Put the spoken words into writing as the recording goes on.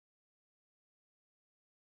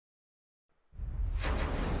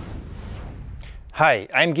Hi,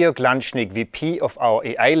 I'm Georg Glantschnig, VP of our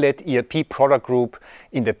AI-led ERP product group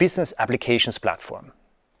in the Business Applications platform.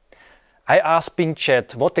 I asked Bing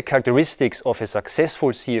Chat what the characteristics of a successful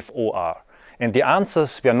CFO are, and the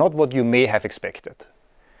answers were not what you may have expected.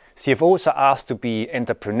 CFOs are asked to be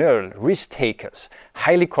entrepreneurial, risk-takers,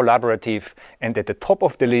 highly collaborative, and at the top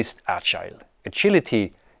of the list, agile.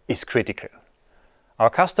 Agility is critical. Our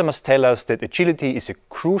customers tell us that agility is a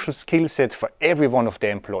crucial skill set for every one of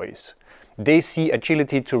their employees. They see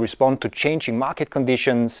agility to respond to changing market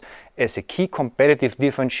conditions as a key competitive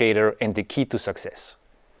differentiator and the key to success.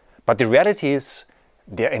 But the reality is,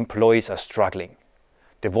 their employees are struggling.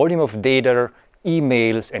 The volume of data,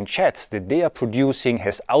 emails, and chats that they are producing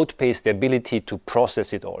has outpaced their ability to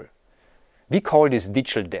process it all. We call this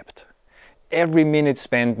digital debt. Every minute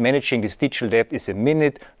spent managing this digital debt is a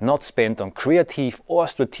minute not spent on creative or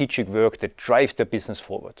strategic work that drives their business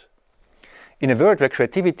forward. In a world where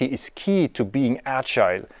creativity is key to being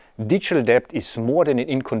agile, digital debt is more than an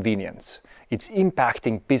inconvenience. It's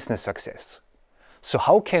impacting business success. So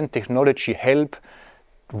how can technology help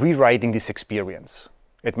rewriting this experience?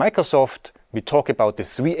 At Microsoft, we talk about the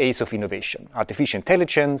 3 A's of innovation: artificial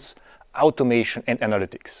intelligence, automation, and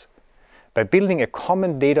analytics. By building a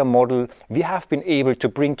common data model, we have been able to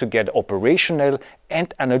bring together operational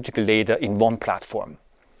and analytical data in one platform.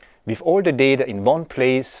 With all the data in one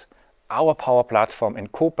place, our Power Platform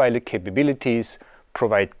and Copilot capabilities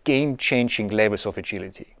provide game-changing levels of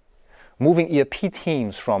agility. Moving ERP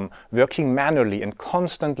teams from working manually and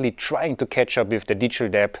constantly trying to catch up with the digital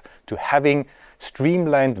debt to having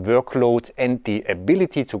streamlined workloads and the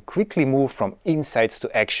ability to quickly move from insights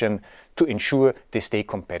to action to ensure they stay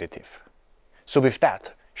competitive. So with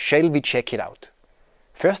that, shall we check it out?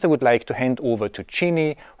 First, I would like to hand over to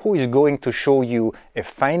Ginny, who is going to show you a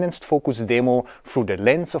finance-focused demo through the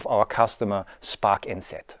lens of our customer, Spark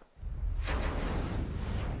NZ.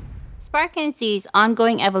 Spark NZ's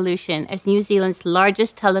ongoing evolution as New Zealand's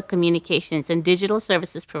largest telecommunications and digital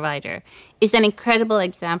services provider is an incredible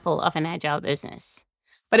example of an agile business.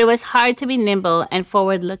 But it was hard to be nimble and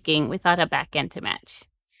forward-looking without a backend to match.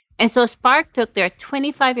 And so Spark took their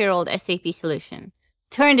 25-year-old SAP solution,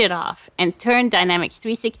 turned it off, and turned Dynamics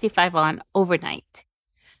 365 on overnight.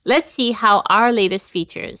 Let's see how our latest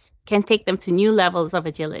features can take them to new levels of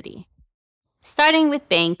agility. Starting with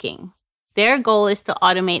banking. Their goal is to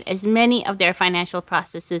automate as many of their financial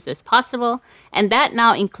processes as possible, and that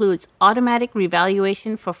now includes automatic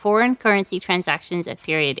revaluation for foreign currency transactions at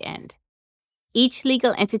period end. Each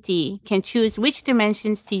legal entity can choose which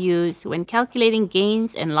dimensions to use when calculating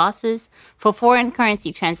gains and losses for foreign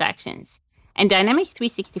currency transactions, and Dynamics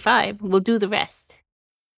 365 will do the rest.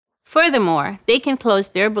 Furthermore, they can close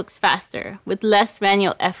their books faster with less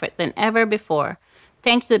manual effort than ever before,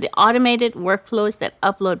 thanks to the automated workflows that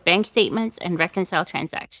upload bank statements and reconcile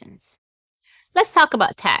transactions. Let's talk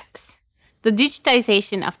about tax. The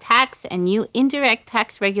digitization of tax and new indirect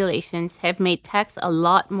tax regulations have made tax a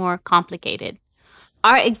lot more complicated.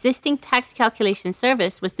 Our existing tax calculation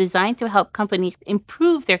service was designed to help companies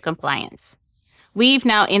improve their compliance. We've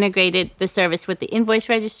now integrated the service with the invoice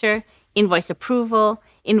register, invoice approval,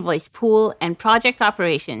 invoice pool, and project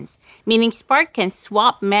operations, meaning Spark can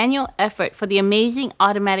swap manual effort for the amazing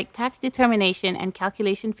automatic tax determination and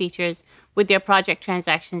calculation features with their project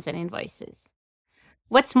transactions and invoices.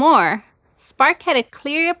 What's more, Spark had a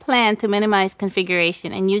clear plan to minimize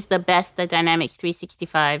configuration and use the best that Dynamics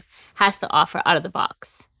 365 has to offer out of the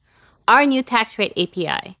box. Our new tax rate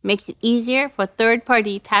API makes it easier for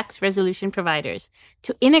third-party tax resolution providers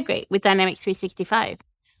to integrate with Dynamics 365,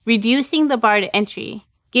 reducing the bar to entry,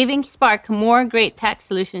 giving Spark more great tax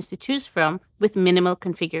solutions to choose from with minimal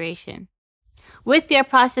configuration. With their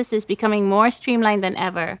processes becoming more streamlined than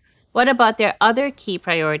ever, what about their other key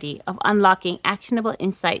priority of unlocking actionable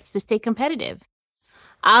insights to stay competitive?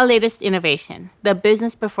 Our latest innovation, the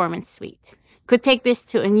Business Performance Suite, could take this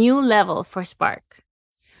to a new level for Spark.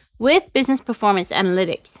 With Business Performance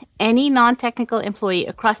Analytics, any non-technical employee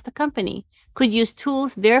across the company could use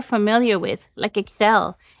tools they're familiar with, like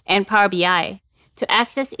Excel and Power BI, to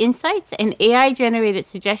access insights and AI-generated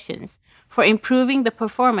suggestions for improving the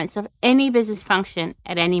performance of any business function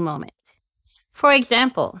at any moment. For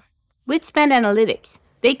example, with Spend Analytics,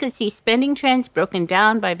 they could see spending trends broken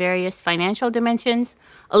down by various financial dimensions,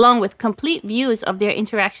 along with complete views of their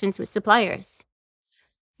interactions with suppliers.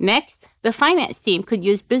 Next, the finance team could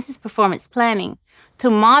use business performance planning to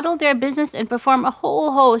model their business and perform a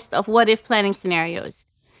whole host of what-if planning scenarios,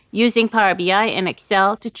 using Power BI and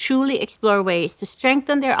Excel to truly explore ways to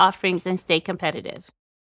strengthen their offerings and stay competitive.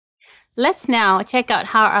 Let's now check out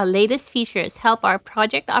how our latest features help our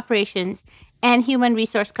project operations and human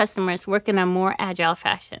resource customers work in a more agile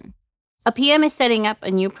fashion. A PM is setting up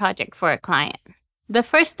a new project for a client. The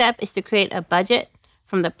first step is to create a budget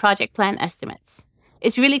from the project plan estimates.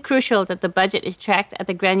 It's really crucial that the budget is tracked at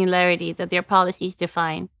the granularity that their policies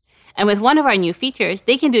define. And with one of our new features,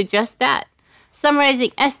 they can do just that,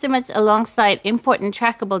 summarizing estimates alongside important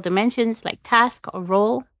trackable dimensions like task or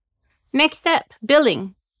role. Next step,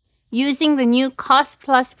 billing. Using the new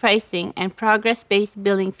cost-plus pricing and progress-based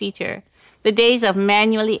billing feature, the days of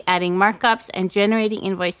manually adding markups and generating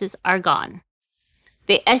invoices are gone.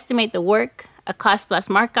 They estimate the work, a cost-plus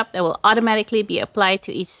markup that will automatically be applied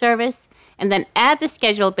to each service, and then add the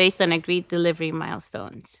schedule based on agreed delivery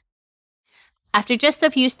milestones. After just a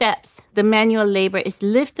few steps, the manual labor is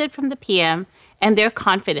lifted from the PM, and they're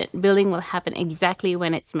confident billing will happen exactly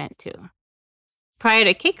when it's meant to. Prior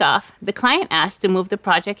to kickoff, the client asked to move the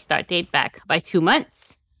project start date back by 2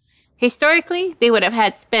 months. Historically, they would have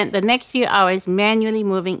had spent the next few hours manually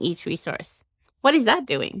moving each resource. What is that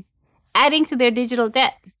doing? Adding to their digital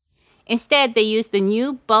debt. Instead, they used the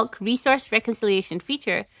new bulk resource reconciliation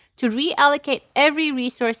feature to reallocate every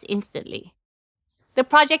resource instantly. The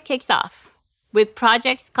project kicks off. With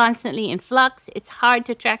projects constantly in flux, it's hard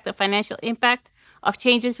to track the financial impact of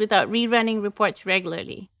changes without rerunning reports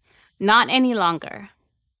regularly. Not any longer.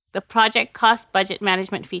 The project cost budget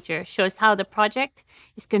management feature shows how the project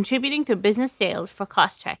is contributing to business sales for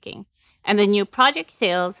cost tracking, and the new project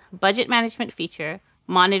sales budget management feature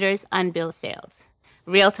monitors unbilled sales.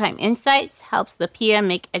 Real-time insights helps the PM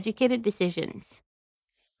make educated decisions.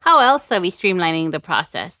 How else are we streamlining the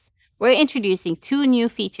process? We're introducing 2 new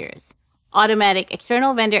features: automatic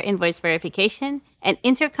external vendor invoice verification and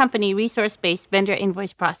intercompany resource-based vendor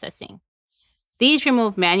invoice processing. These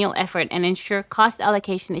remove manual effort and ensure cost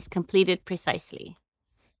allocation is completed precisely.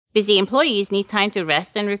 Busy employees need time to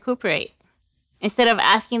rest and recuperate. Instead of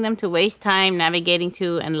asking them to waste time navigating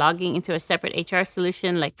to and logging into a separate HR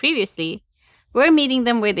solution like previously, we're meeting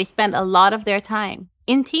them where they spend a lot of their time,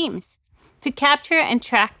 in teams, to capture and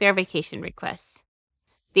track their vacation requests.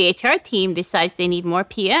 The HR team decides they need more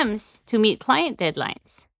PMs to meet client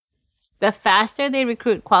deadlines. The faster they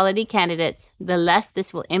recruit quality candidates, the less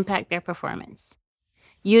this will impact their performance.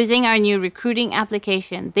 Using our new recruiting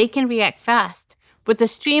application, they can react fast with a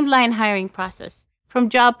streamlined hiring process, from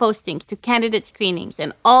job postings to candidate screenings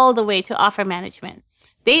and all the way to offer management.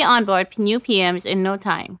 They onboard new PMs in no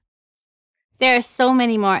time. There are so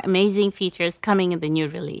many more amazing features coming in the new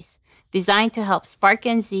release, designed to help Spark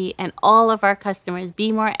NZ and all of our customers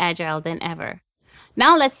be more agile than ever.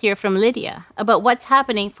 Now let's hear from Lydia about what's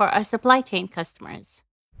happening for our supply chain customers.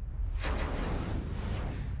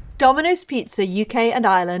 Domino's Pizza UK and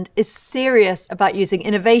Ireland is serious about using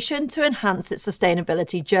innovation to enhance its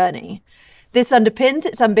sustainability journey. This underpins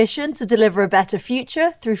its ambition to deliver a better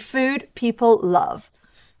future through food people love.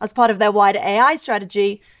 As part of their wider AI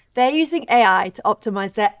strategy, they're using AI to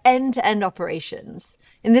optimize their end-to-end operations.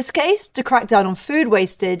 In this case, to crack down on food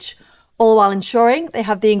wastage, all while ensuring they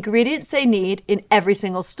have the ingredients they need in every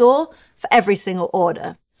single store for every single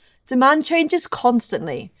order. Demand changes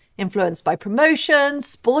constantly, influenced by promotions,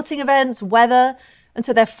 sporting events, weather, and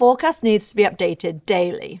so their forecast needs to be updated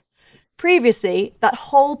daily. Previously, that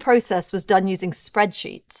whole process was done using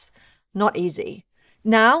spreadsheets. Not easy.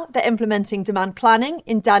 Now they're implementing demand planning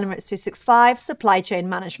in Dynamics 365 supply chain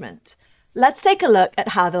management. Let's take a look at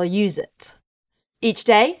how they'll use it. Each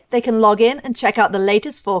day, they can log in and check out the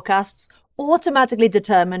latest forecasts automatically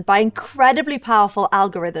determined by incredibly powerful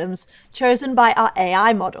algorithms chosen by our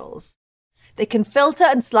AI models. They can filter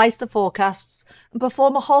and slice the forecasts and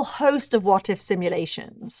perform a whole host of what-if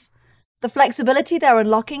simulations. The flexibility they're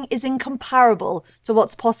unlocking is incomparable to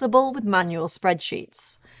what's possible with manual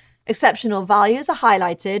spreadsheets. Exceptional values are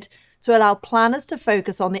highlighted to allow planners to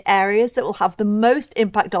focus on the areas that will have the most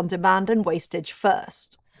impact on demand and wastage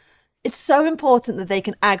first. It's so important that they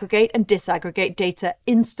can aggregate and disaggregate data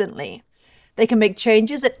instantly. They can make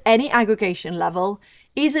changes at any aggregation level,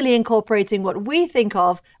 easily incorporating what we think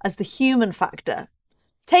of as the human factor.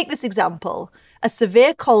 Take this example. A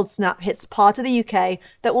severe cold snap hits part of the UK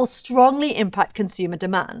that will strongly impact consumer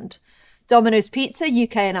demand. Domino's Pizza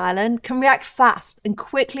UK and Ireland can react fast and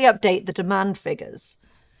quickly update the demand figures.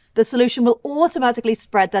 The solution will automatically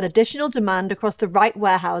spread that additional demand across the right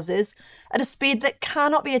warehouses at a speed that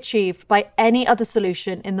cannot be achieved by any other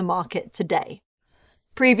solution in the market today.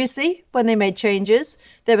 Previously, when they made changes,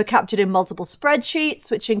 they were captured in multiple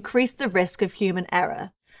spreadsheets, which increased the risk of human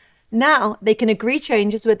error. Now, they can agree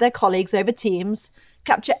changes with their colleagues over Teams,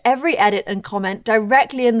 capture every edit and comment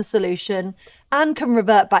directly in the solution, and can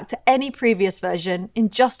revert back to any previous version in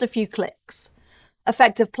just a few clicks.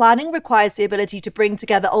 Effective planning requires the ability to bring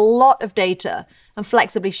together a lot of data and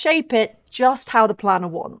flexibly shape it just how the planner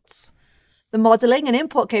wants. The modeling and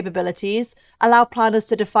import capabilities allow planners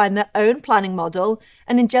to define their own planning model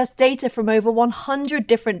and ingest data from over 100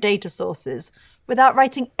 different data sources without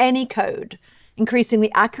writing any code, increasing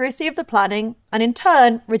the accuracy of the planning and in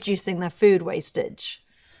turn reducing their food wastage.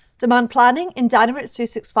 Demand planning in Dynamics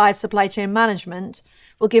 365 Supply Chain Management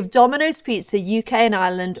will give Domino's Pizza UK and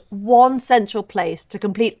Ireland one central place to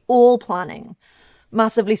complete all planning,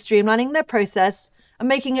 massively streamlining their process and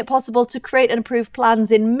making it possible to create and approve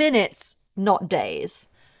plans in minutes, not days.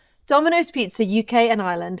 Domino's Pizza UK and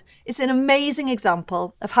Ireland is an amazing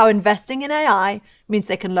example of how investing in AI means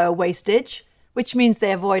they can lower wastage, which means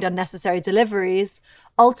they avoid unnecessary deliveries,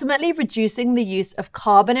 ultimately reducing the use of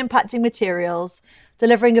carbon-impacting materials,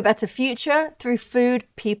 delivering a better future through food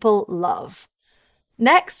people love.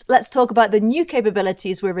 Next, let's talk about the new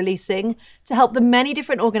capabilities we're releasing to help the many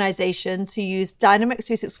different organizations who use Dynamics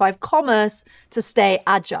 365 Commerce to stay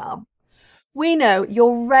agile. We know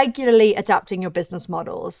you're regularly adapting your business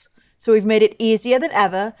models, so we've made it easier than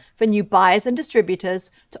ever for new buyers and distributors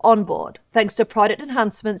to onboard, thanks to product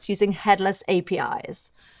enhancements using headless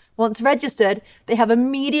APIs. Once registered, they have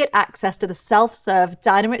immediate access to the self-serve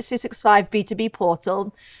Dynamics 365 B2B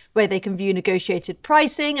portal, where they can view negotiated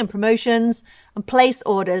pricing and promotions and place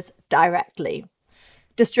orders directly.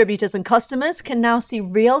 Distributors and customers can now see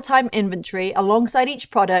real-time inventory alongside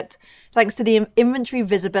each product thanks to the Inventory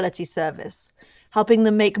Visibility Service, helping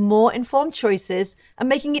them make more informed choices and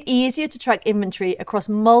making it easier to track inventory across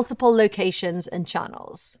multiple locations and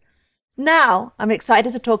channels. Now, I'm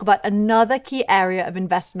excited to talk about another key area of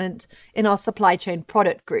investment in our supply chain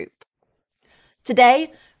product group.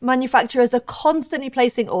 Today, manufacturers are constantly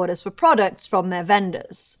placing orders for products from their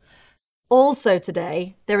vendors. Also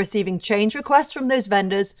today, they're receiving change requests from those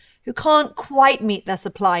vendors who can't quite meet their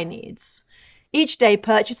supply needs. Each day,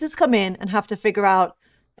 purchasers come in and have to figure out,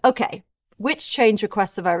 okay, which change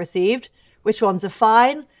requests have I received, which ones are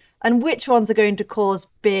fine, and which ones are going to cause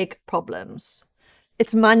big problems.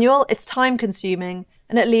 It's manual, it's time-consuming,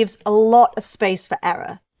 and it leaves a lot of space for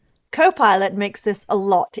error. Copilot makes this a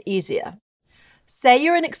lot easier. Say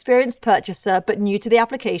you're an experienced purchaser but new to the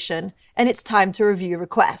application, and it's time to review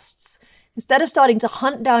requests. Instead of starting to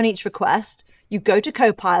hunt down each request, you go to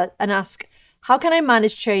Copilot and ask, how can I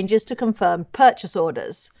manage changes to confirm purchase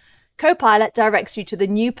orders? Copilot directs you to the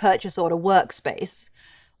new purchase order workspace.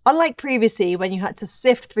 Unlike previously, when you had to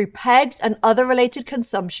sift through pegged and other related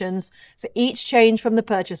consumptions for each change from the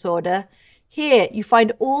purchase order, here you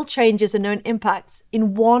find all changes and known impacts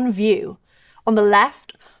in one view. On the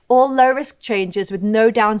left, all low-risk changes with no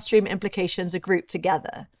downstream implications are grouped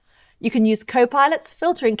together. You can use Copilot's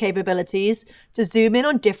filtering capabilities to zoom in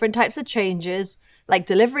on different types of changes, like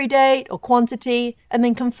delivery date or quantity, and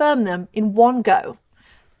then confirm them in one go.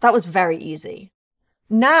 That was very easy.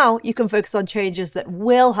 Now you can focus on changes that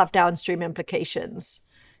will have downstream implications.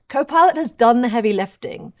 Copilot has done the heavy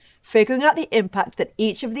lifting, figuring out the impact that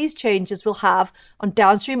each of these changes will have on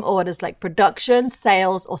downstream orders like production,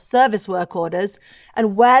 sales, or service work orders,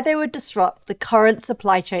 and where they would disrupt the current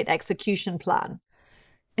supply chain execution plan.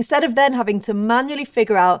 Instead of then having to manually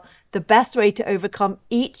figure out the best way to overcome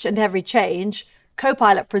each and every change,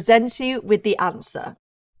 Copilot presents you with the answer.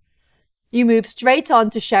 You move straight on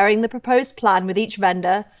to sharing the proposed plan with each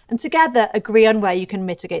vendor and together agree on where you can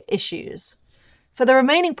mitigate issues. For the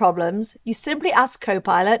remaining problems, you simply ask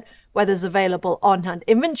Copilot whether there's available on-hand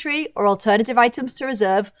inventory or alternative items to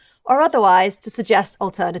reserve, or otherwise to suggest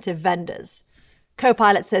alternative vendors.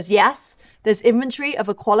 Copilot says yes, there's inventory of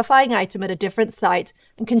a qualifying item at a different site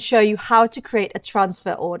and can show you how to create a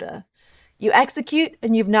transfer order. You execute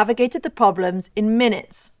and you've navigated the problems in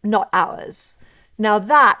minutes, not hours. Now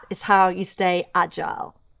that is how you stay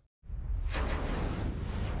agile.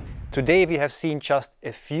 Today we have seen just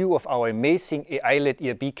a few of our amazing AI-led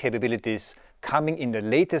ERP capabilities coming in the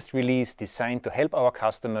latest release designed to help our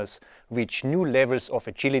customers reach new levels of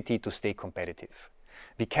agility to stay competitive.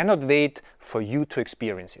 We cannot wait for you to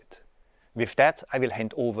experience it. With that, I will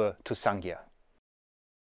hand over to Sangya.